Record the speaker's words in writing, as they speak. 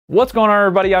What's going on,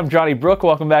 everybody? I'm Johnny Brook.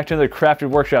 Welcome back to another Crafted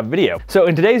Workshop video. So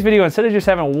in today's video, instead of just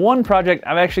having one project,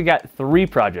 I've actually got 3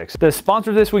 projects. The sponsor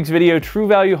of this week's video, True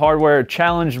Value Hardware,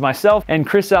 challenged myself and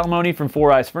Chris Salamone from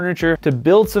 4 Eyes Furniture to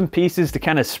build some pieces to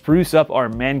kind of spruce up our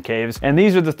man caves. And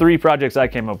these are the 3 projects I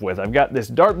came up with. I've got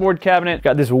this dartboard cabinet,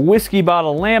 got this whiskey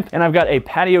bottle lamp, and I've got a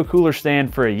patio cooler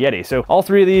stand for a YETI. So all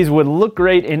 3 of these would look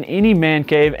great in any man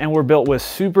cave and were built with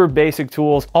super basic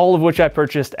tools, all of which I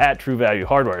purchased at True Value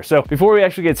Hardware. So before we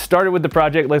actually get started with the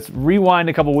project, let's rewind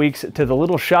a couple weeks to the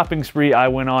little shopping spree I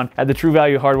went on at the True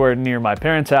Value Hardware near my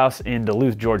parents' house in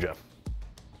Duluth, Georgia.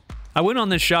 I went on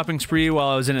this shopping spree while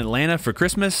I was in Atlanta for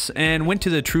Christmas and went to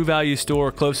the True Value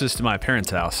store closest to my parents'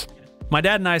 house. My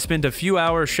dad and I spent a few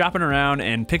hours shopping around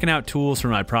and picking out tools for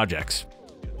my projects.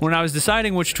 When I was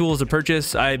deciding which tools to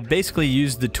purchase, I basically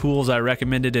used the tools I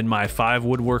recommended in my 5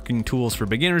 woodworking tools for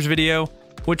beginners video,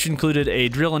 which included a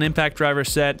drill and impact driver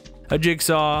set, a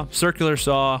jigsaw, circular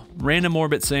saw, random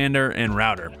orbit sander, and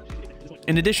router.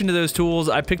 In addition to those tools,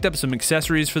 I picked up some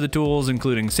accessories for the tools,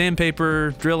 including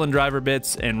sandpaper, drill and driver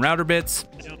bits, and router bits.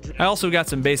 I also got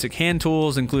some basic hand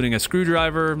tools, including a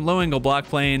screwdriver, low-angle block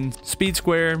plane, speed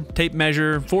square, tape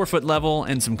measure, 4-foot level,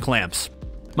 and some clamps.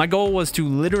 My goal was to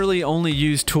literally only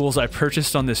use tools I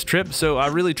purchased on this trip, so I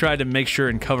really tried to make sure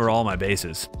and cover all my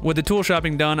bases. With the tool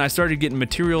shopping done, I started getting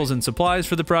materials and supplies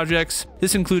for the projects.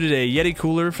 This included a YETI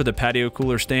cooler for the patio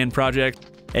cooler stand project,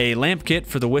 a lamp kit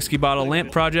for the whiskey bottle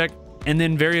lamp project, and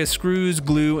then various screws,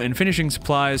 glue, and finishing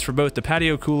supplies for both the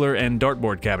patio cooler and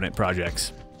dartboard cabinet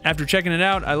projects. After checking it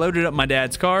out, I loaded up my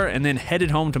dad's car and then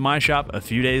headed home to my shop a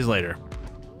few days later.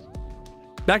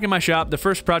 Back in my shop, the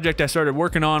first project I started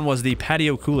working on was the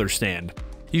patio cooler stand.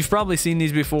 You've probably seen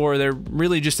these before. They're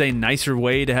really just a nicer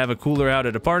way to have a cooler out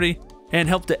at a party and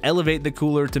help to elevate the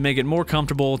cooler to make it more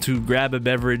comfortable to grab a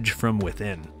beverage from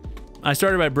within. I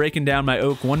started by breaking down my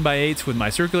oak 1x8s with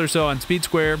my circular saw and speed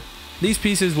square. These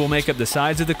pieces will make up the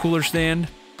sides of the cooler stand.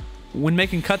 When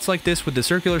making cuts like this with the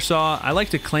circular saw, I like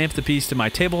to clamp the piece to my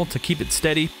table to keep it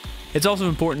steady. It's also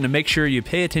important to make sure you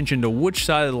pay attention to which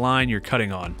side of the line you're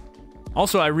cutting on.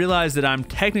 Also, I realize that I'm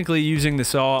technically using the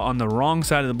saw on the wrong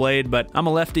side of the blade, but I'm a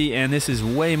lefty and this is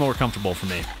way more comfortable for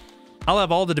me. I'll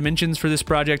have all the dimensions for this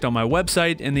project on my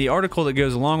website and the article that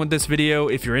goes along with this video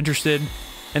if you're interested.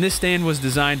 And this stand was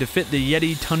designed to fit the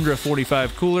YETI Tundra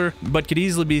 45 cooler, but could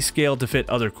easily be scaled to fit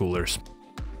other coolers.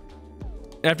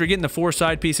 After getting the 4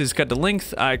 side pieces cut to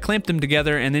length, I clamped them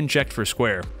together and then checked for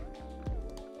square.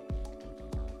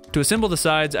 To assemble the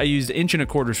sides, I used 1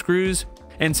 1/4" screws.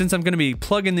 And since I'm going to be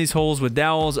plugging these holes with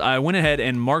dowels, I went ahead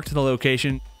and marked the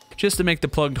location just to make the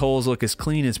plugged holes look as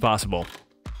clean as possible.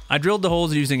 I drilled the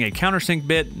holes using a countersink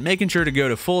bit, making sure to go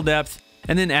to full depth,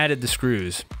 and then added the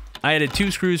screws. I added 2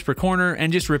 screws per corner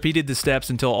and just repeated the steps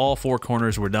until all 4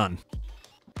 corners were done.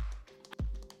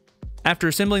 After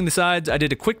assembling the sides, I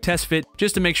did a quick test fit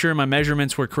just to make sure my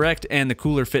measurements were correct and the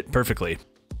cooler fit perfectly.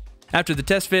 After the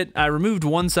test fit, I removed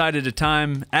one side at a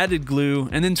time, added glue,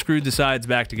 and then screwed the sides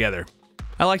back together.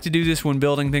 I like to do this when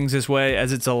building things this way,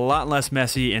 as it's a lot less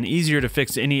messy and easier to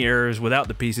fix any errors without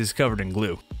the pieces covered in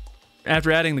glue.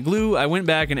 After adding the glue, I went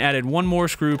back and added 1 more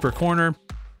screw per corner.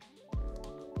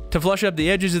 To flush up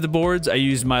the edges of the boards, I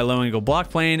used my low-angle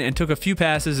block plane and took a few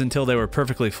passes until they were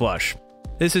perfectly flush.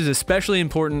 This is especially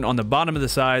important on the bottom of the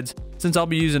sides, since I'll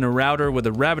be using a router with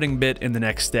a rabbiting bit in the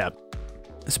next step.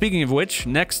 Speaking of which,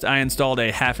 next I installed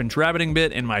a 1/2" rabbiting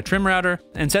bit in my trim router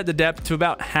and set the depth to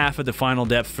about half of the final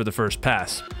depth for the first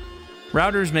pass.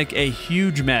 Routers make a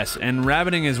huge mess, and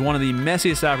rabbiting is one of the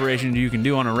messiest operations you can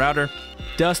do on a router.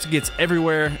 Dust gets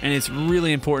everywhere, and it's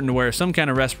really important to wear some kind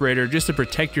of respirator just to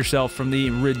protect yourself from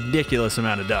the ridiculous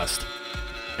amount of dust.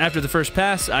 After the first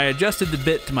pass, I adjusted the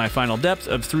bit to my final depth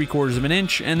of 3/4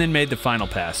 inch and then made the final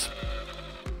pass.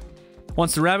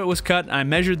 Once the rabbet was cut, I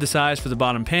measured the size for the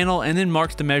bottom panel and then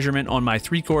marked the measurement on my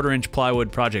 3/4 inch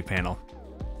plywood project panel.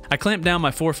 I clamped down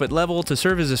my 4-foot level to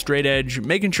serve as a straight edge,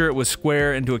 making sure it was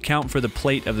square and to account for the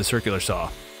plate of the circular saw.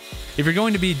 If you're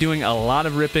going to be doing a lot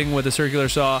of ripping with a circular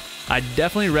saw, I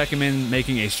definitely recommend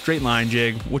making a straight line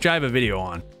jig, which I have a video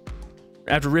on.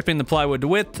 After ripping the plywood to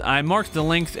width, I marked the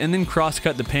length and then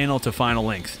cross-cut the panel to final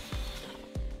length.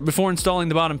 Before installing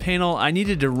the bottom panel, I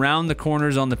needed to round the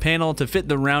corners on the panel to fit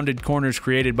the rounded corners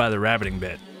created by the rabbiting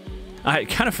bit. I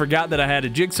kind of forgot that I had a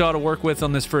jigsaw to work with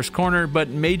on this first corner, but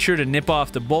made sure to nip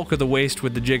off the bulk of the waste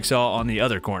with the jigsaw on the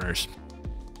other corners.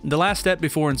 The last step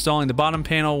before installing the bottom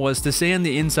panel was to sand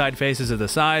the inside faces of the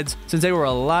sides, since they were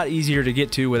a lot easier to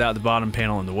get to without the bottom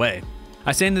panel in the way.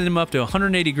 I sanded them up to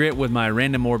 180 grit with my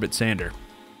random orbit sander.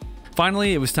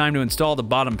 Finally, it was time to install the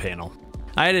bottom panel.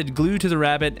 I added glue to the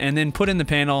rabbet and then put in the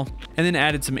panel, and then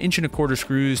added some 1¼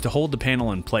 screws to hold the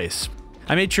panel in place.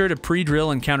 I made sure to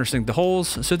pre-drill and countersink the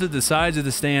holes so that the sides of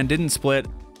the stand didn't split.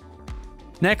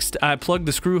 Next, I plugged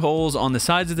the screw holes on the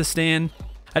sides of the stand.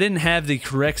 I didn't have the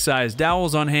correct size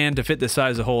dowels on hand to fit the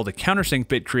size of hole the countersink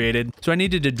bit created, so I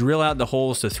needed to drill out the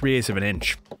holes to 3/8 of an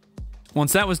inch.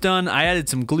 Once that was done, I added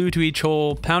some glue to each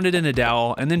hole, pounded in a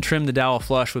dowel, and then trimmed the dowel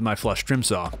flush with my flush trim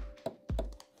saw.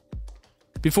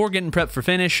 Before getting prepped for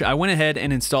finish, I went ahead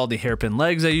and installed the hairpin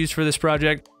legs I used for this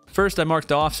project. First, I marked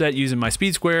the offset using my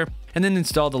speed square, and then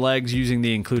installed the legs using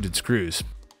the included screws.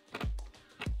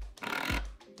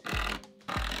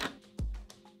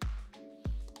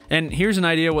 And here's an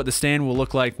idea what the stand will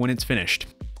look like when it's finished.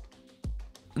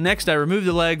 Next, I removed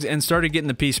the legs and started getting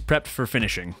the piece prepped for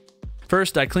finishing.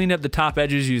 First, I cleaned up the top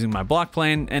edges using my block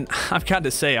plane, and I've got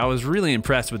to say, I was really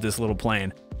impressed with this little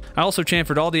plane. I also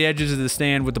chamfered all the edges of the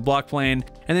stand with the block plane,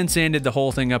 and then sanded the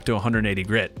whole thing up to 180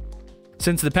 grit.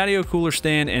 Since the patio cooler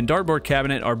stand and dartboard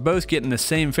cabinet are both getting the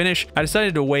same finish, I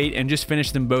decided to wait and just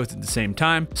finish them both at the same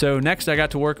time, so next I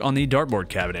got to work on the dartboard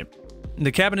cabinet.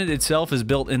 The cabinet itself is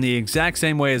built in the exact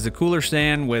same way as the cooler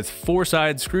stand, with 4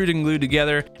 sides screwed and glued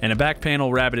together and a back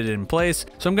panel rabbeted in place,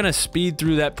 so I'm going to speed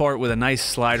through that part with a nice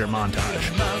slider montage.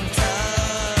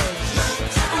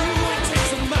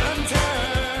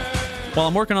 While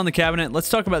I'm working on the cabinet, let's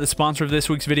talk about the sponsor of this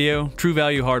week's video, True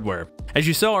Value Hardware. As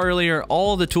you saw earlier,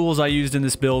 all of the tools I used in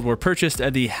this build were purchased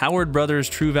at the Howard Brothers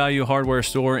True Value Hardware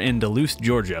store in Duluth,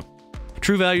 Georgia.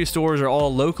 True Value stores are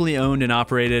all locally owned and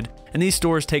operated, and these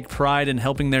stores take pride in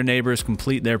helping their neighbors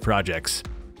complete their projects.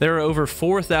 There are over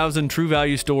 4,000 True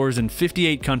Value stores in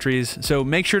 58 countries, so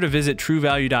make sure to visit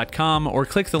truevalue.com or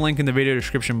click the link in the video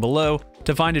description below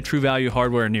to find a True Value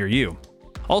hardware near you.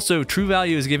 Also, True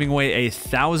Value is giving away a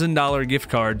 $1,000 gift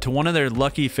card to one of their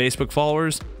lucky Facebook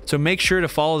followers, so make sure to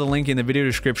follow the link in the video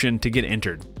description to get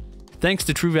entered. Thanks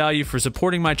to True Value for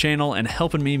supporting my channel and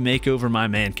helping me make over my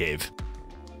man cave.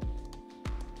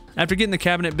 After getting the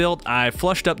cabinet built, I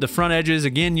flushed up the front edges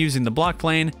again using the block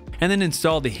plane, and then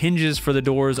installed the hinges for the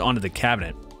doors onto the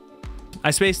cabinet.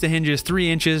 I spaced the hinges 3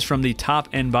 inches from the top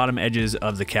and bottom edges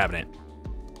of the cabinet.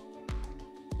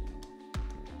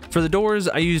 For the doors,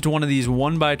 I used one of these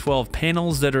 1x12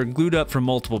 panels that are glued up from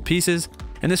multiple pieces,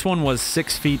 and this one was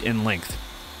 6 feet in length.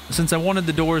 Since I wanted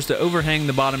the doors to overhang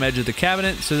the bottom edge of the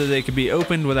cabinet so that they could be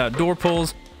opened without door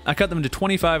pulls, I cut them to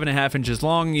 25.5 inches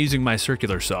long using my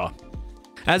circular saw.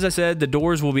 As I said, the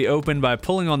doors will be opened by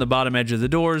pulling on the bottom edge of the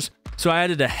doors, so I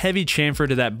added a heavy chamfer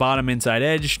to that bottom inside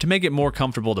edge to make it more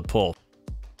comfortable to pull.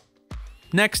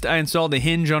 Next, I installed the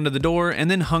hinge onto the door and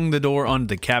then hung the door onto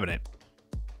the cabinet.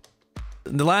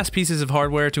 The last pieces of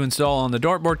hardware to install on the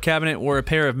dartboard cabinet were a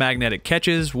pair of magnetic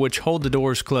catches which hold the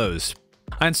doors closed.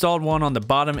 I installed one on the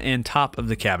bottom and top of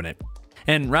the cabinet.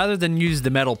 And rather than use the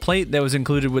metal plate that was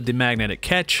included with the magnetic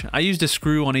catch, I used a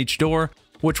screw on each door,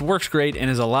 which works great and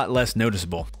is a lot less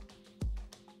noticeable.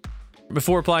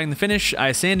 Before applying the finish,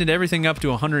 I sanded everything up to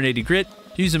 180 grit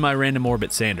using my random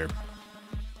orbit sander.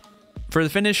 For the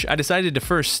finish, I decided to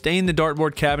first stain the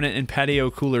dartboard cabinet and patio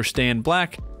cooler stand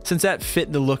black, since that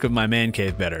fit the look of my man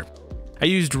cave better. I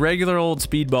used regular old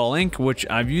speedball ink, which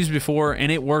I've used before,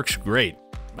 and it works great.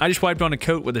 I just wiped on a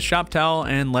coat with a shop towel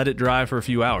and let it dry for a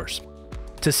few hours.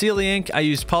 To seal the ink, I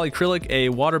used polyacrylic, a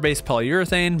water-based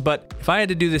polyurethane, but if I had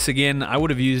to do this again, I would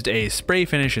have used a spray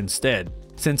finish instead,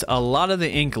 since a lot of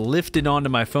the ink lifted onto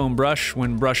my foam brush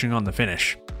when brushing on the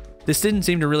finish. This didn't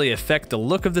seem to really affect the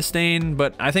look of the stain,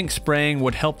 but I think spraying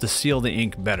would help to seal the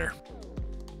ink better.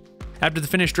 After the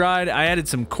finish dried, I added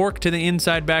some cork to the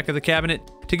inside back of the cabinet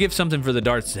to give something for the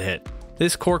darts to hit.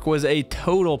 This cork was a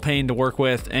total pain to work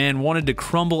with and wanted to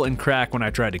crumble and crack when I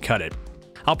tried to cut it.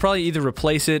 I'll probably either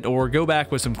replace it or go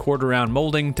back with some quarter round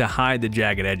molding to hide the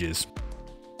jagged edges.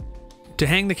 To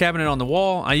hang the cabinet on the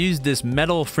wall, I used this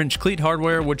metal French cleat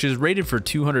hardware which is rated for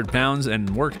 200 pounds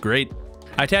and worked great.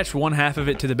 I attached one half of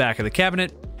it to the back of the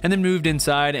cabinet, and then moved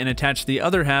inside and attached the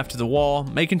other half to the wall,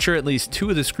 making sure at least 2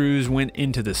 of the screws went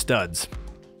into the studs.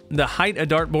 The height a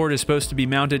dartboard is supposed to be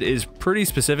mounted is pretty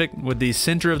specific, with the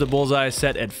center of the bullseye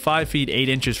set at 5 feet 8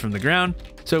 inches from the ground,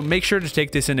 so make sure to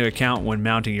take this into account when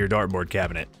mounting your dartboard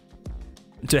cabinet.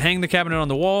 To hang the cabinet on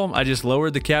the wall, I just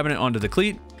lowered the cabinet onto the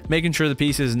cleat, making sure the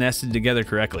pieces nested together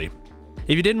correctly.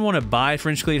 If you didn't want to buy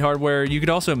French cleat hardware, you could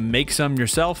also make some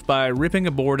yourself by ripping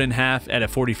a board in half at a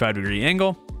 45-degree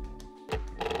angle.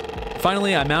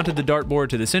 Finally, I mounted the dartboard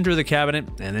to the center of the cabinet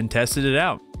and then tested it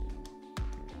out.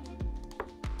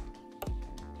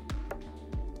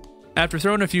 After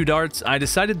throwing a few darts, I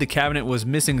decided the cabinet was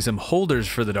missing some holders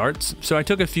for the darts, so I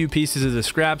took a few pieces of the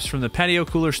scraps from the patio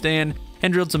cooler stand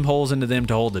and drilled some holes into them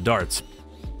to hold the darts.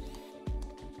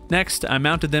 Next, I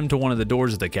mounted them to one of the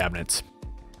doors of the cabinets.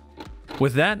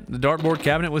 With that, the dartboard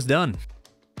cabinet was done.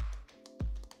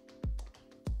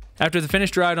 After the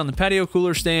finish dried on the patio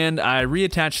cooler stand, I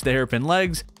reattached the hairpin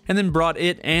legs and then brought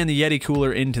it and the YETI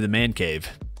cooler into the man cave.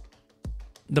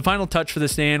 The final touch for the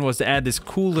stand was to add this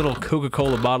cool little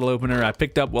Coca-Cola bottle opener I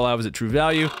picked up while I was at True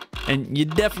Value, and you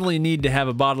definitely need to have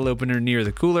a bottle opener near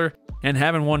the cooler, and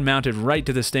having one mounted right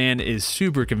to the stand is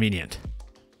super convenient.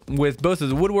 With both of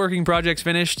the woodworking projects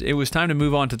finished, it was time to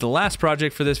move on to the last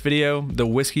project for this video, the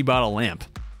whiskey bottle lamp.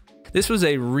 This was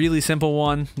a really simple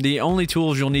one. The only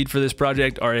tools you'll need for this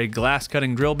project are a glass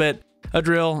cutting drill bit, a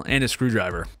drill, and a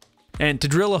screwdriver. And to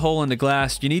drill a hole into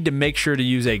glass, you need to make sure to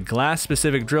use a glass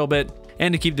specific drill bit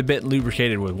and to keep the bit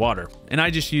lubricated with water. And I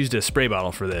just used a spray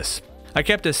bottle for this. I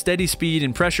kept a steady speed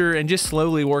and pressure and just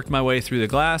slowly worked my way through the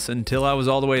glass until I was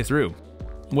all the way through.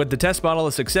 With the test bottle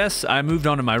a success, I moved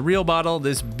on to my real bottle,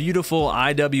 this beautiful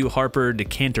I.W. Harper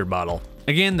decanter bottle.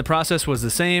 Again, the process was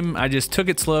the same, I just took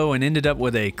it slow and ended up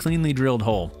with a cleanly drilled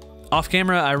hole. Off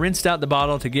camera, I rinsed out the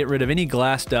bottle to get rid of any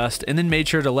glass dust and then made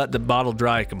sure to let the bottle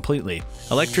dry completely.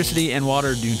 Electricity and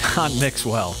water do not mix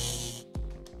well.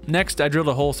 Next, I drilled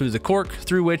a hole through the cork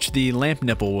through which the lamp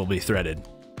nipple will be threaded.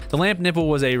 The lamp nipple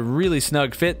was a really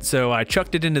snug fit, so I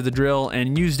chucked it into the drill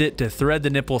and used it to thread the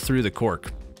nipple through the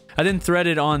cork. I then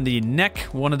threaded on the neck,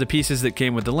 one of the pieces that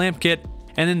came with the lamp kit,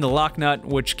 and then the lock nut,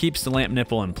 which keeps the lamp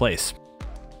nipple in place.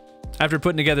 After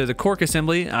putting together the cork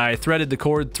assembly, I threaded the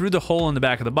cord through the hole in the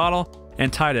back of the bottle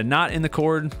and tied a knot in the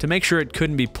cord to make sure it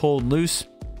couldn't be pulled loose.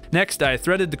 Next, I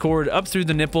threaded the cord up through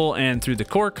the nipple and through the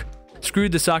cork,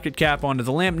 screwed the socket cap onto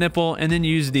the lamp nipple, and then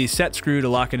used the set screw to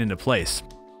lock it into place.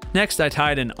 Next, I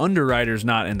tied an underwriter's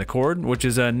knot in the cord, which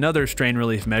is another strain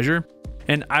relief measure.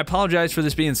 And I apologize for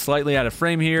this being slightly out of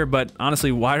frame here, but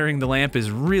honestly, wiring the lamp is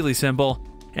really simple,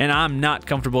 and I'm not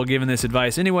comfortable giving this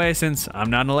advice anyway since I'm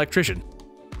not an electrician.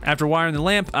 After wiring the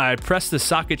lamp, I pressed the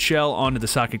socket shell onto the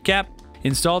socket cap,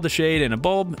 installed the shade and a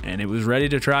bulb, and it was ready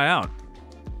to try out.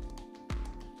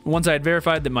 Once I had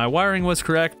verified that my wiring was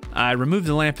correct, I removed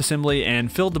the lamp assembly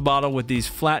and filled the bottle with these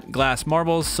flat glass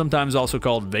marbles, sometimes also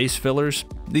called vase fillers.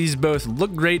 These both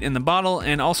look great in the bottle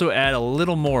and also add a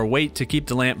little more weight to keep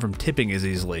the lamp from tipping as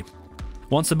easily.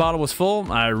 Once the bottle was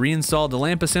full, I reinstalled the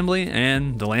lamp assembly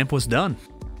and the lamp was done.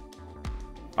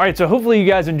 Alright, so hopefully you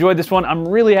guys enjoyed this one. I'm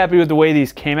really happy with the way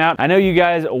these came out. I know you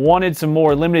guys wanted some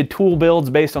more limited tool builds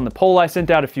based on the poll I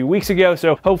sent out a few weeks ago,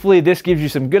 so hopefully this gives you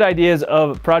some good ideas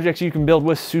of projects you can build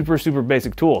with super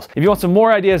basic tools. If you want some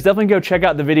more ideas, definitely go check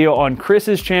out the video on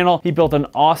Chris's channel. He built an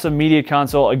awesome media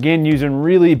console, again using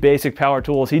really basic power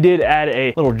tools. He did add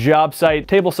a little job site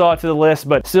table saw to the list,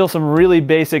 but still some really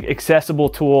basic accessible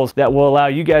tools that will allow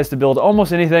you guys to build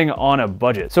almost anything on a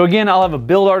budget. So again, I'll have a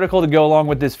build article to go along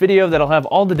with this video that'll have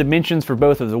all the dimensions for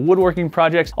both of the woodworking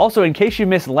projects. Also, in case you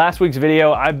missed last week's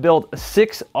video, I built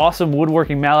 6 awesome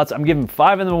woodworking mallets. I'm giving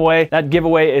 5 of them away. That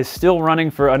giveaway is still running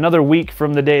for another week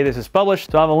from the day this is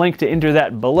published, so I'll have a link to enter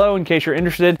that below in case you're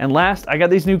interested. And last, I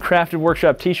got these new Crafted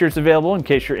Workshop t-shirts available in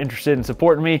case you're interested in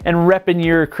supporting me and repping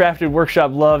your Crafted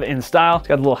Workshop love in style. It's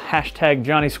got a little hashtag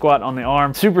Johnny Squat on the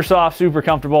arm. Super soft, super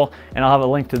comfortable, and I'll have a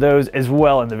link to those as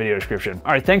well in the video description.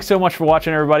 All right, thanks so much for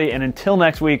watching, everybody, and until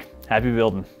next week, happy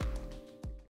building.